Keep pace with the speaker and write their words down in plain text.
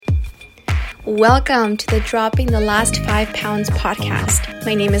Welcome to the Dropping the Last 5 Pounds podcast.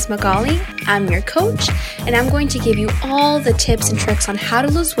 My name is Magali, I'm your coach, and I'm going to give you all the tips and tricks on how to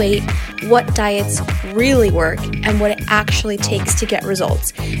lose weight, what diets really work, and what it actually takes to get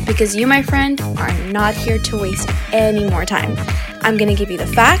results. Because you, my friend, are not here to waste any more time. I'm going to give you the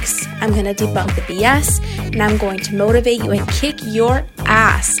facts, I'm going to debunk the BS, and I'm going to motivate you and kick your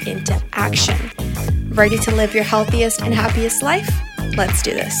ass into action. Ready to live your healthiest and happiest life? Let's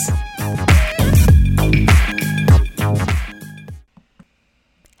do this.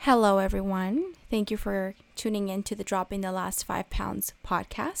 Hello, everyone. Thank you for tuning in to the Dropping the Last 5 Pounds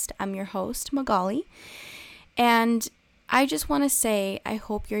podcast. I'm your host, Magali, and I just want to say I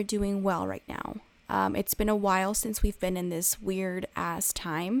hope you're doing well right now. It's been a while since we've been in this weird ass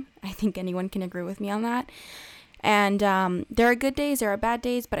time. I think anyone can agree with me on that. And there are good days, there are bad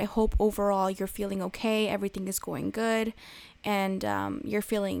days, but I hope overall you're feeling okay, everything is going good, and you're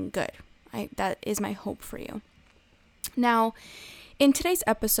feeling good. That is my hope for you. Now, in today's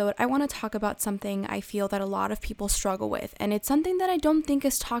episode, I want to talk about something I feel that a lot of people struggle with, and it's something that I don't think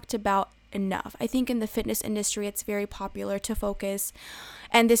is talked about enough. I think in the fitness industry, it's very popular to focus,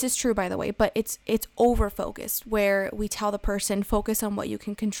 and this is true, by the way, but it's over-focused, where we tell the person, focus on what you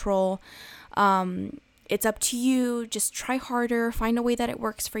can control. It's up to you, just try harder, find a way that it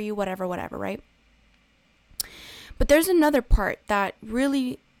works for you, whatever, right? But there's another part that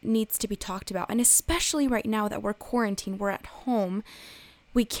really needs to be talked about, and especially right now that we're quarantined, we're at home,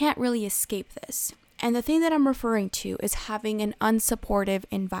 we can't really escape this. And the thing that I'm referring to is having an unsupportive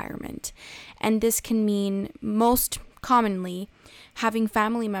environment. And this can mean, most commonly, having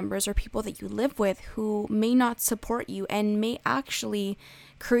family members or people that you live with who may not support you and may actually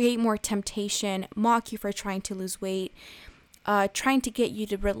create more temptation, mock you for trying to lose weight, trying to get you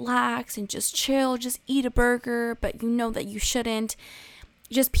to relax and just chill, just eat a burger, but you know that you shouldn't.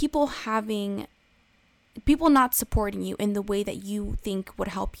 Just people not supporting you in the way that you think would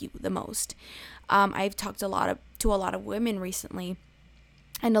help you the most. I've talked to a lot of women recently,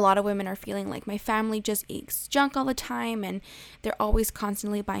 and a lot of women are feeling like my family just eats junk all the time, and they're always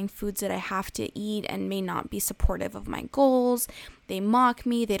constantly buying foods that I have to eat and may not be supportive of my goals. They mock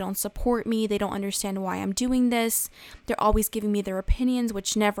me, they don't support me, they don't understand why I'm doing this. They're always giving me their opinions,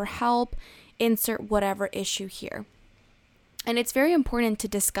 which never help. Insert whatever issue here. And it's very important to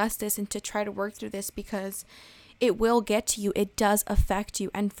discuss this and to try to work through this, because it will get to you. It does affect you.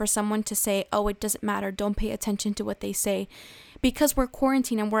 And for someone to say, oh, it doesn't matter, don't pay attention to what they say, because we're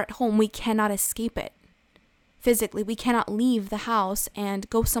quarantined and we're at home, we cannot escape it. Physically, we cannot leave the house and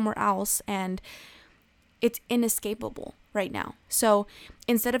go somewhere else, and it's inescapable right now. So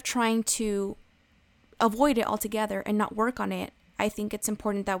instead of trying to avoid it altogether and not work on it, I think it's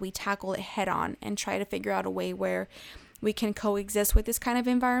important that we tackle it head on and try to figure out a way where we can coexist with this kind of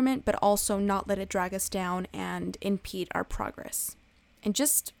environment, but also not let it drag us down and impede our progress. And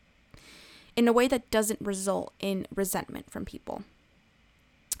just in a way that doesn't result in resentment from people.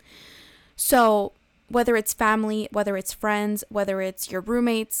 So whether it's family, whether it's friends, whether it's your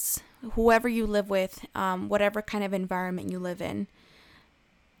roommates, whoever you live with, whatever kind of environment you live in,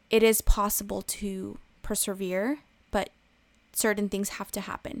 it is possible to persevere, but certain things have to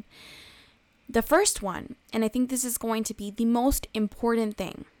happen. The first one, and I think this is going to be the most important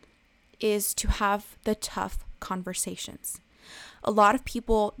thing, is to have the tough conversations. A lot of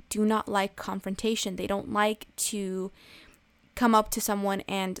people do not like confrontation. They don't like to come up to someone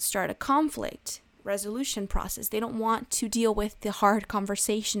and start a conflict resolution process. They don't want to deal with the hard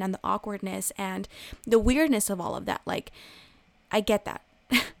conversation and the awkwardness and the weirdness of all of that. Like, I get that.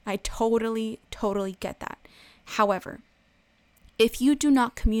 I totally get that. However, if you do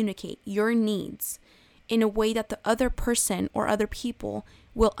not communicate your needs in a way that the other person or other people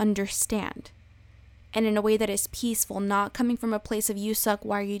will understand, and in a way that is peaceful, not coming from a place of you suck,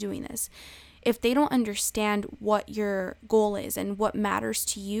 why are you doing this? If they don't understand what your goal is and what matters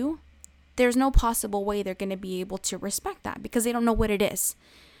to you, there's no possible way they're going to be able to respect that, because they don't know what it is.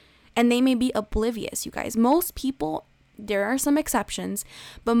 And they may be oblivious, you guys. Most people, there are some exceptions,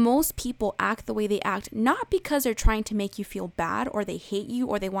 but most people act the way they act, not because they're trying to make you feel bad or they hate you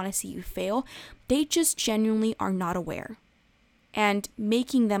or they want to see you fail. They just genuinely are not aware. And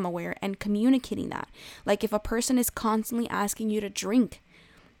making them aware and communicating that. Like if a person is constantly asking you to drink,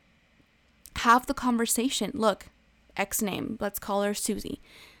 have the conversation. Look, X name, let's call her Susie.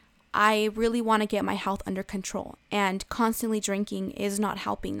 I really want to get my health under control, and constantly drinking is not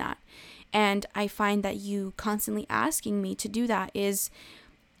helping that. And I find that you constantly asking me to do that is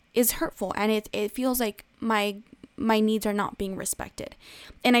hurtful, and it feels like my needs are not being respected.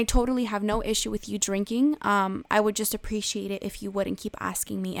 And I totally have no issue with you drinking. I would just appreciate it if you wouldn't keep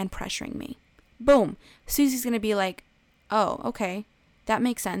asking me and pressuring me. boom, Susie's going to be like, oh, okay, that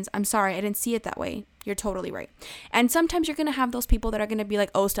makes sense. I'm sorry, I didn't see it that way. You're totally right. And sometimes you're going to have those people that are going to be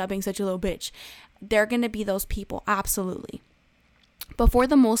like, oh, stop being such a little bitch. They're going to be those people, absolutely. But for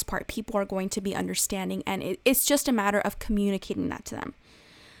the most part, people are going to be understanding, and it's just a matter of communicating that to them.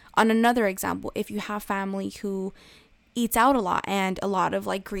 On another example, if you have family who eats out a lot and a lot of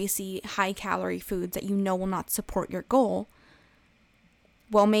like greasy, high calorie foods that you know will not support your goal,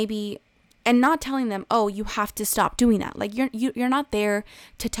 well, maybe, and not telling them, oh, you have to stop doing that. Like you're not there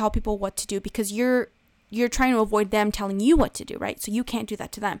to tell people what to do, because you're trying to avoid them telling you what to do, right? So you can't do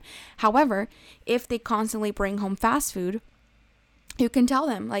that to them. However, if they constantly bring home fast food, you can tell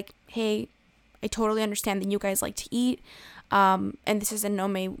them like, hey, I totally understand that you guys like to eat. And this is in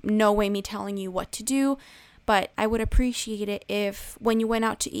no way me telling you what to do, but I would appreciate it if when you went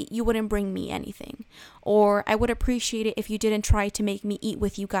out to eat, you wouldn't bring me anything. Or I would appreciate it if you didn't try to make me eat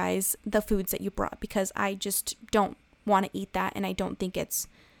with you guys the foods that you brought, because I just don't want to eat that, and I don't think it's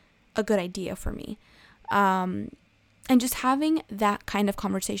a good idea for me. And just having that kind of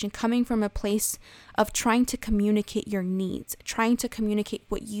conversation coming from a place of trying to communicate your needs, trying to communicate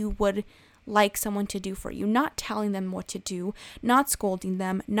what you would like someone to do for you, not telling them what to do, not scolding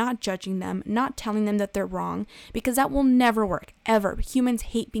them, not judging them, not telling them that they're wrong, because that will never work, ever. Humans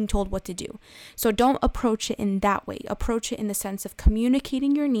hate being told what to do. So don't approach it in that way. Approach it in the sense of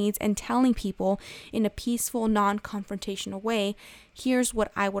communicating your needs and telling people in a peaceful, non-confrontational way, here's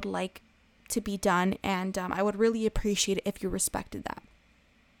what I would like to be done, and I would really appreciate it if you respected that.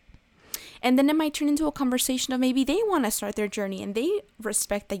 And then it might turn into a conversation of maybe they want to start their journey and they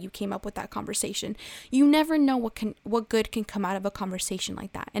respect that you came up with that conversation. You never know what good can come out of a conversation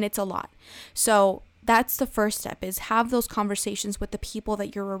like that, and it's a lot. So that's the first step, is have those conversations with the people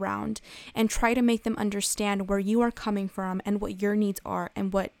that you're around and try to make them understand where you are coming from and what your needs are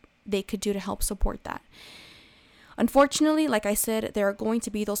and what they could do to help support that. Unfortunately, like I said, there are going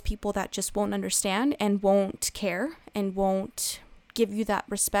to be those people that just won't understand and won't care and won't give you that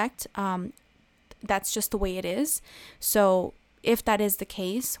respect. That's just the way it is. So if that is the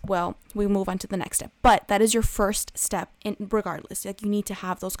case, well, we move on to the next step. But that is your first step in regardless. Like, you need to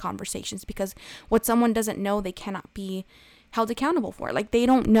have those conversations, because what someone doesn't know, they cannot be held accountable for. Like, they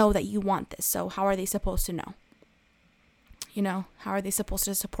don't know that you want this. So how are they supposed to know? You know, how are they supposed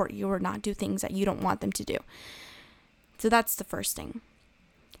to support you or not do things that you don't want them to do? So that's the first thing.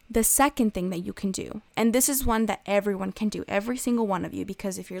 The second thing that you can do, and this is one that everyone can do, every single one of you,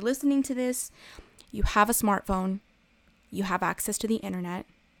 because if you're listening to this, you have a smartphone, you have access to the internet,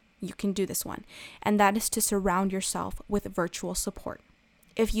 you can do this one. And that is to surround yourself with virtual support.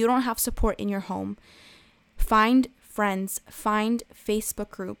 If you don't have support in your home, find friends, find Facebook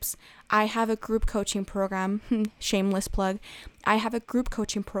groups. I have a group coaching program, shameless plug. I have a group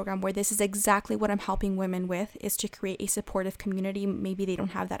coaching program where this is exactly what I'm helping women with, is to create a supportive community. Maybe they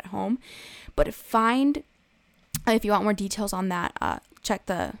don't have that at home, but if you want more details on that, check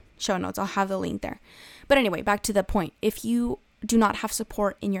the show notes. I'll have the link there. But anyway, back to the point. If you do not have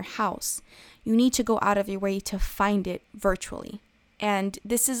support in your house, you need to go out of your way to find it virtually. And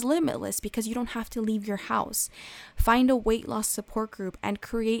this is limitless because you don't have to leave your house. Find a weight loss support group and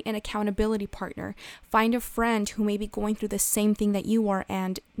create an accountability partner. Find a friend who may be going through the same thing that you are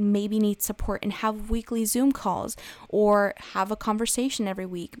and maybe needs support, and have weekly Zoom calls or have a conversation every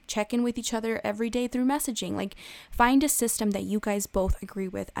week. Check in with each other every day through messaging. Like, find a system that you guys both agree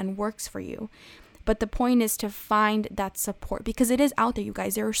with and works for you. But the point is to find that support, because it is out there, you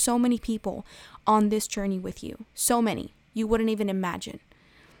guys. There are so many people on this journey with you. So many. You wouldn't even imagine.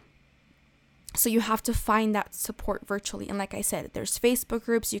 So you have to find that support virtually. And like I said, there's Facebook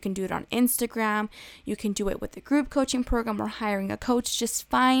groups. You can do it on Instagram. You can do it with the group coaching program or hiring a coach. Just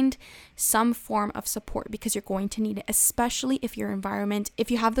find some form of support, because you're going to need it, especially if your environment,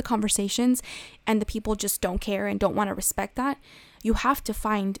 if you have the conversations and the people just don't care and don't want to respect that. You have to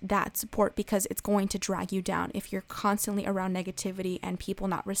find that support, because it's going to drag you down if you're constantly around negativity and people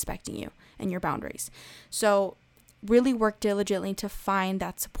not respecting you and your boundaries. So really work diligently to find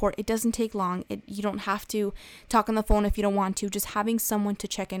that support. It doesn't take long. You don't have to talk on the phone if you don't want to. Just having someone to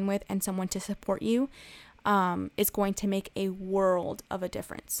check in with and someone to support you is going to make a world of a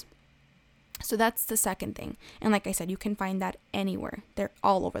difference. So that's the second thing. And like I said, you can find that anywhere. They're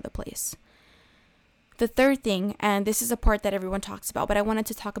all over the place. The third thing, and this is a part that everyone talks about, but I wanted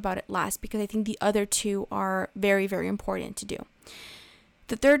to talk about it last because I think the other two are very, very important to do.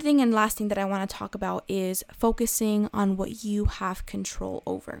 The third thing and last thing that I want to talk about is focusing on what you have control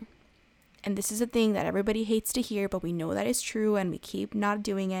over. And this is a thing that everybody hates to hear, but we know that it's true and we keep not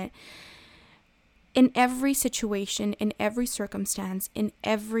doing it. In every situation, in every circumstance, in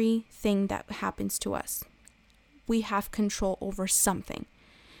everything that happens to us, we have control over something.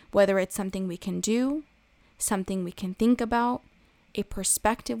 Whether it's something we can do, something we can think about, a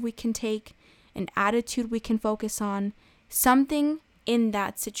perspective we can take, an attitude we can focus on, something in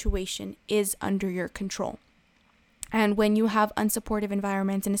that situation is under your control. And when you have unsupportive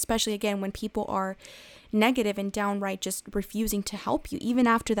environments, and especially again, when people are negative and downright just refusing to help you, even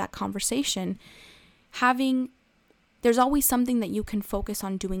after that conversation, there's always something that you can focus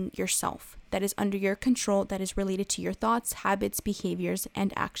on doing yourself that is under your control, that is related to your thoughts, habits, behaviors,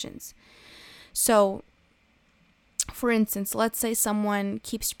 and actions. So, for instance, let's say someone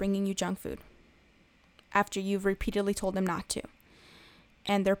keeps bringing you junk food after you've repeatedly told them not to.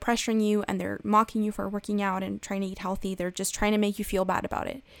 And they're pressuring you and they're mocking you for working out and trying to eat healthy. They're just trying to make you feel bad about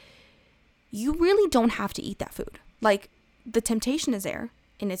it. You really don't have to eat that food. Like, the temptation is there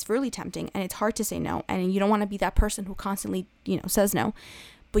and it's really tempting and it's hard to say no. And you don't want to be that person who constantly, says no.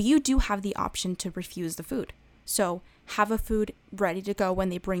 But you do have the option to refuse the food. So have a food ready to go when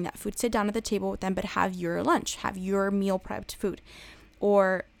they bring that food. Sit down at the table with them, but have your lunch, have your meal prepped food.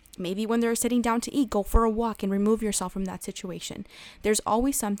 Or maybe when they're sitting down to eat, go for a walk and remove yourself from that situation. There's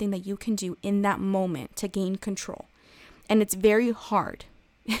always something that you can do in that moment to gain control. And it's very hard.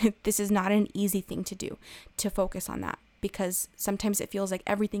 This is not an easy thing to do, to focus on that, because sometimes it feels like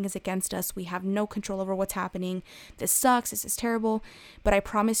everything is against us. We have no control over what's happening. This sucks. This is terrible. But I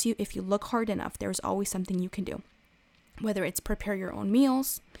promise you, if you look hard enough, there's always something you can do. Whether it's prepare your own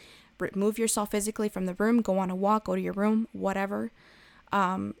meals, remove yourself physically from the room, go on a walk, go to your room, whatever.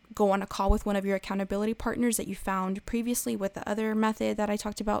 Go on a call with one of your accountability partners that you found previously with the other method that I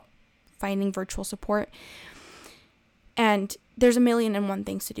talked about, finding virtual support. And there's 1,000,001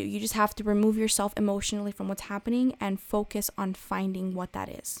 things to do. You just have to remove yourself emotionally from what's happening and focus on finding what that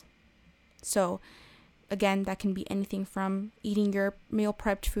is. So again, that can be anything from eating your meal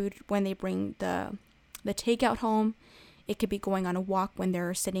prepped food when they bring the takeout home. It could be going on a walk when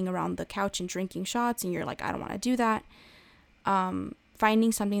they're sitting around the couch and drinking shots and you're like, I don't want to do that.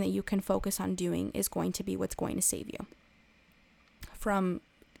 Finding something that you can focus on doing is going to be what's going to save you from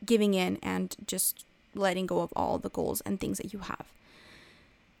giving in and just letting go of all the goals and things that you have.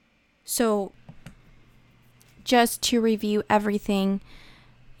 So just to review everything,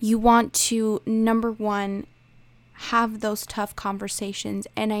 you want to, number one, have those tough conversations.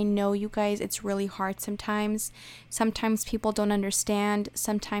 And I know, you guys, it's really hard sometimes. Sometimes people don't understand.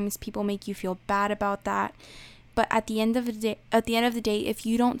 Sometimes people make you feel bad about that. But at the end of the day, if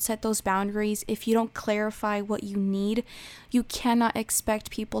you don't set those boundaries, if you don't clarify what you need, you cannot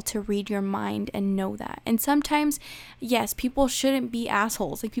expect people to read your mind and know that. And sometimes, yes, people shouldn't be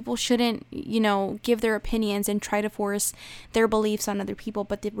assholes. Like, people shouldn't, give their opinions and try to force their beliefs on other people.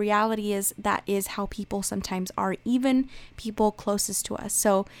 But the reality is that is how people sometimes are, even people closest to us.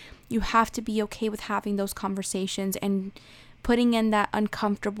 So you have to be okay with having those conversations and putting in that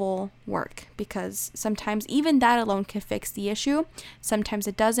uncomfortable work, because sometimes even that alone can fix the issue. Sometimes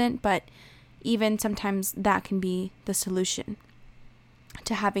it doesn't, but even sometimes that can be the solution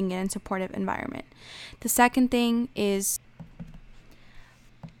to having an unsupportive environment. The second thing is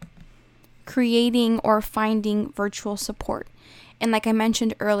creating or finding virtual support. And like I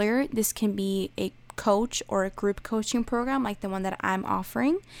mentioned earlier, this can be a coach or a group coaching program like the one that I'm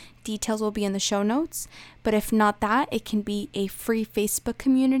offering. Details will be in the show notes. But if not that, it can be a free Facebook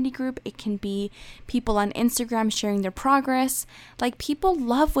community group. It can be people on Instagram sharing their progress. Like, people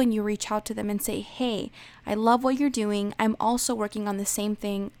love when you reach out to them and say, hey, I love what you're doing. I'm also working on the same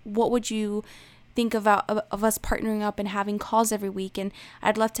thing. What would you think of us partnering up and having calls every week? And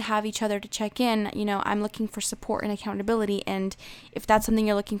I'd love to have each other to check in. I'm looking for support and accountability, and if that's something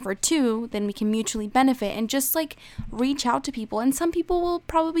you're looking for too, then we can mutually benefit. And just like reach out to people, and some people will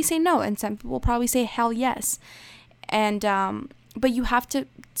probably say no, and some people will probably say hell yes. And but you have to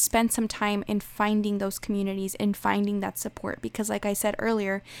spend some time in finding those communities and finding that support, because like I said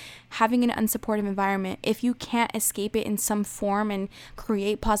earlier, having an unsupportive environment, if you can't escape it in some form and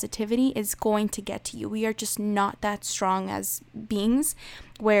create positivity, is going to get to you. We are just not that strong as beings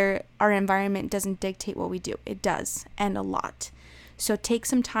where our environment doesn't dictate what we do. It does, and a lot. So take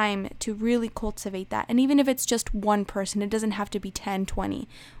some time to really cultivate that. And even if it's just one person, it doesn't have to be 10, 20.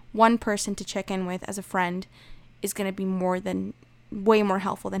 One person to check in with as a friend is going to be way more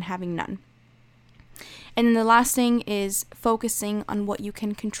helpful than having none. And then the last thing is focusing on what you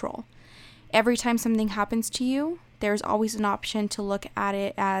can control. Every time something happens to you, there's always an option to look at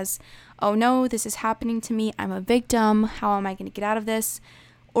it as, oh no, this is happening to me. I'm a victim. How am I going to get out of this?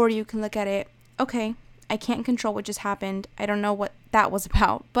 Or you can look at it, okay, I can't control what just happened. I don't know what that was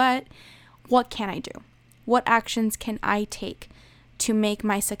about, but what can I do? What actions can I take to make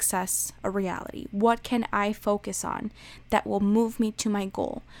my success a reality? What can I focus on that will move me to my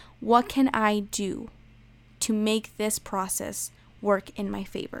goal? What can I do to make this process work in my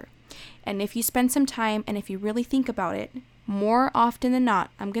favor? And if you spend some time and if you really think about it, more often than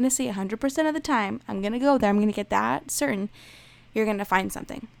not, I'm going to say 100% of the time, I'm going to go there, I'm going to get that certain, you're going to find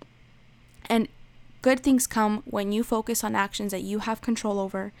something. And good things come when you focus on actions that you have control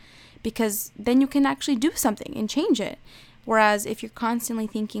over, because then you can actually do something and change it. Whereas if you're constantly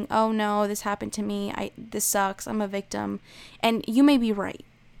thinking, oh no, this happened to me, this sucks, I'm a victim, and you may be right.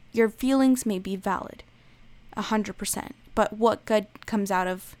 Your feelings may be valid, 100%. But what good comes out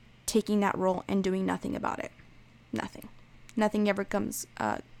of taking that role and doing nothing about it? Nothing. Nothing ever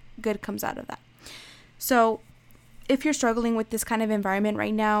good comes out of that. So if you're struggling with this kind of environment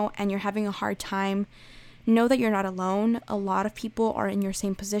right now and you're having a hard time, know that you're not alone. A lot of people are in your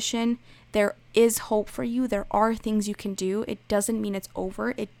same position. There is hope for you. There are things you can do. It doesn't mean it's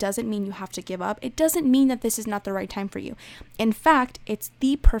over. It doesn't mean you have to give up. It doesn't mean that this is not the right time for you. In fact, it's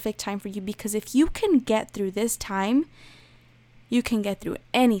the perfect time for you, because if you can get through this time, you can get through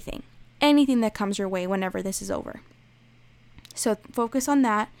anything that comes your way whenever this is over. So focus on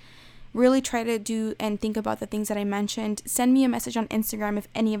that. Really try to do and think about the things that I mentioned. Send me a message on Instagram if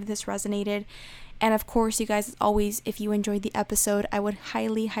any of this resonated. And of course, you guys, as always, if you enjoyed the episode, I would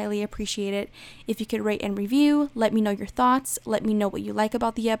highly, highly appreciate it if you could rate and review. Let me know your thoughts. Let me know what you like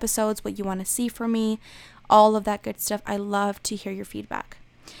about the episodes, what you want to see from me, all of that good stuff. I love to hear your feedback.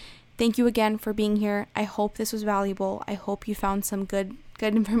 Thank you again for being here. I hope this was valuable. I hope you found some good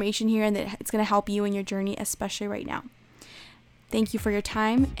information here and that it's going to help you in your journey, especially right now. Thank you for your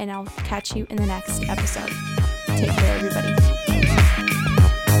time, and I'll catch you in the next episode. Take care, everybody.